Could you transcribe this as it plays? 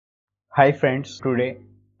Hi friends, today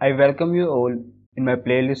I welcome you all in my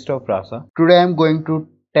playlist of RASA. Today I am going to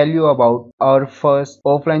tell you about our first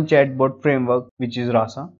offline chatbot framework, which is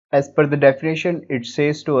RASA. As per the definition, it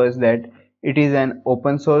says to us that it is an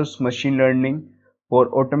open source machine learning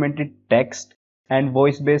for automated text and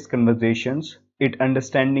voice based conversations. It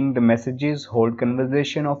understanding the messages, hold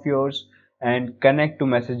conversation of yours and connect to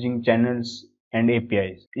messaging channels and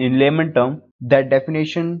APIs. In layman term, that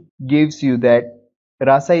definition gives you that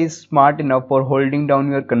RASA is smart enough for holding down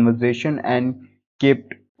your conversation and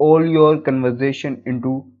kept all your conversation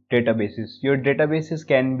into databases. Your databases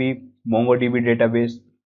can be MongoDB database,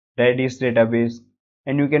 Redis database,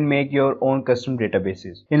 and you can make your own custom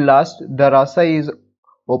databases. In last, the RASA is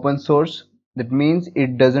open source. That means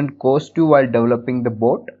it doesn't cost you while developing the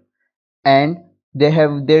bot, and they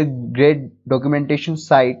have their great documentation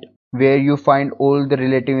site where you find all the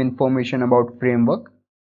relative information about framework.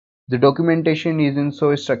 The documentation is in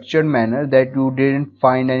so structured manner that you didn't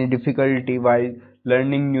find any difficulty while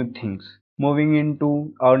learning new things. Moving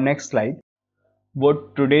into our next slide,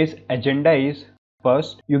 what today's agenda is: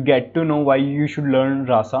 first, you get to know why you should learn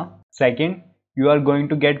RASA. Second, you are going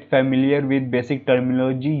to get familiar with basic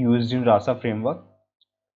terminology used in RASA framework.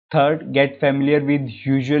 Third, get familiar with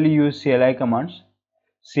usually used CLI commands.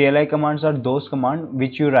 CLI commands are those commands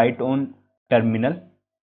which you write on terminal.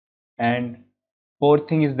 And fourth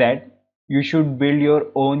thing is that you should build your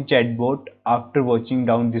own chatbot after watching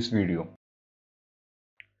down this video.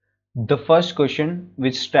 The first question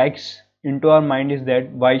which strikes into our mind is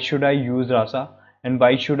that why should I use RASA and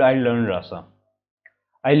why should I learn RASA?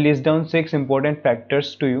 I list down 6 important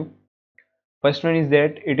factors to you. First one is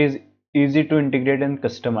that it is easy to integrate and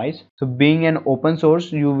customize. So being an open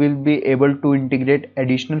source, you will be able to integrate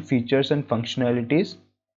additional features and functionalities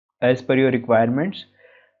as per your requirements.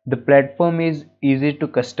 The platform is easy to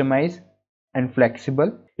customize and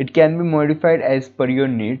flexible. It can be modified as per your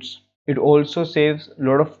needs. It also saves a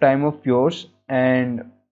lot of time of yours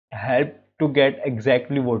and help to get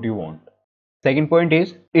exactly what you want. Second point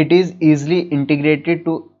is it is easily integrated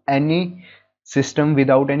to any system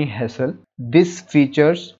without any hassle. This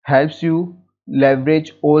features helps you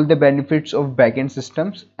leverage all the benefits of backend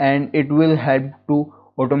systems, and it will help to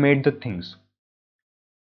automate the things.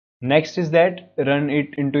 Next is that run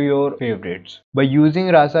it into your favorites. By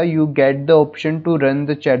using RASA, you get the option to run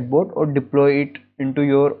the chatbot or deploy it into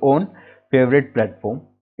your own favorite platform.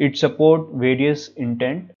 It supports various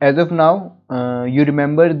intent. As of now, you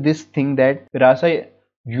remember this thing that RASA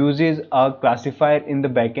uses a classifier in the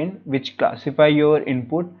backend which classify your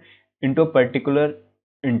input into a particular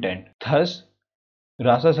intent. Thus,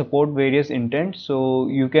 RASA support various intents, so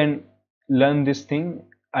you can learn this thing.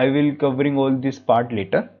 I will covering all this part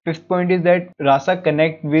later. Fifth point is that RASA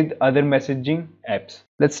connect with other messaging apps.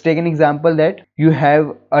 Let's take an example that you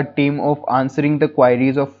have a team of answering the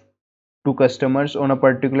queries of two customers on a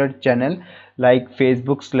particular channel like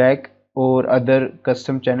Facebook, Slack, or other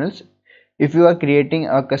custom channels. If you are creating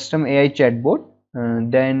a custom AI chatbot,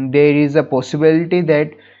 then there is a possibility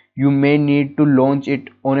that you may need to launch it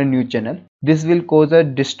on a new channel. This will cause a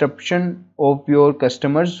disruption of your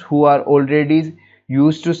customers who are already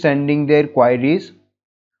used to sending their queries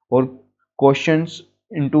or questions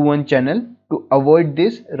into one channel. To avoid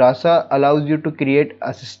this, RASA allows you to create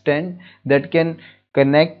assistant that can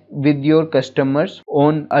connect with your customers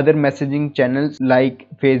on other messaging channels like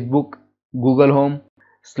Facebook, Google Home,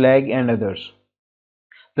 Slack, and others.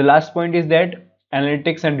 The last point is that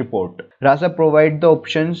analytics and report. RASA provides the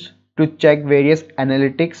options to check various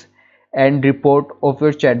analytics and report of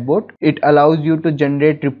your chatbot. It allows you to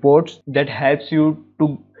generate reports that helps you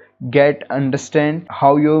to get understand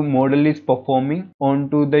how your model is performing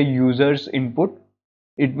onto the user's input.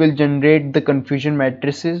 It will generate the confusion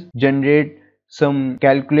matrices, generate some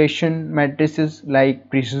calculation matrices like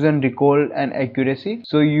precision, recall, and accuracy,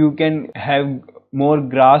 so you can have more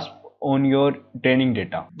grasp on your training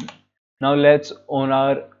data. Now let's on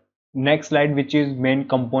our next slide, which is main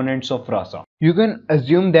components of RASA. You can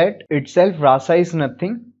assume that itself RASA is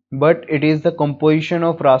nothing but it is the composition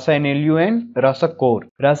of RASA NLU and RASA core.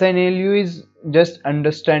 RASA NLU is just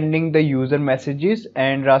understanding the user messages,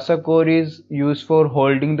 and RASA core is used for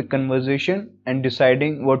holding the conversation and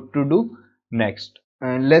deciding what to do next.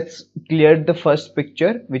 Let's clear the first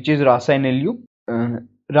picture, which is RASA NLU.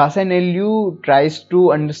 RASA NLU tries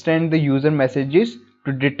to understand the user messages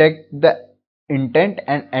to detect the intent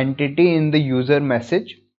and entity in the user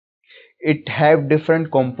message. It have different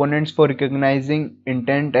components for recognizing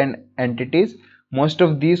intent and entities. Most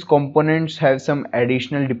of these components have some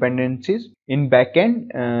additional dependencies. In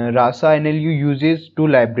backend, RASA NLU uses two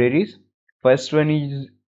libraries. First one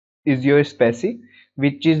is your SPACY,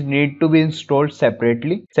 which is need to be installed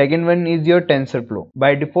separately. Second one is your TensorFlow.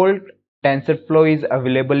 By default, TensorFlow is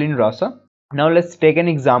available in RASA. Now let's take an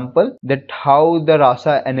example that how the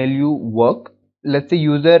RASA NLU work. Let's say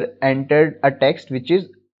user entered a text which is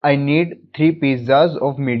I need 3 pizzas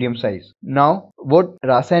of medium size. Now what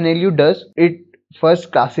RASA NLU does, it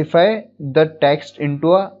first classify the text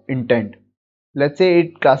into a intent. Let's say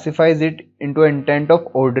it classifies it into intent of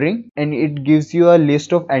ordering, and it gives you a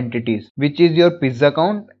list of entities which is your pizza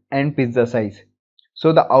count and pizza size.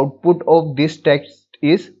 So the output of this text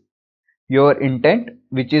is your intent,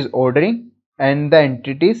 which is ordering, and the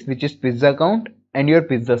entities, which is pizza count and your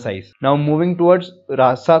pizza size. Now moving towards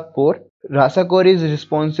RASA core. RASA core is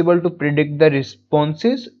responsible to predict the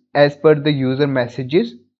responses as per the user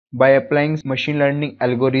messages by applying machine learning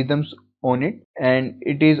algorithms on it, and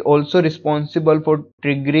it is also responsible for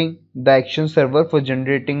triggering the action server for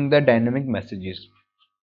generating the dynamic messages.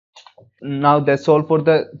 Now that's all for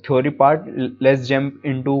the theory part. Let's jump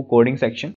into coding section.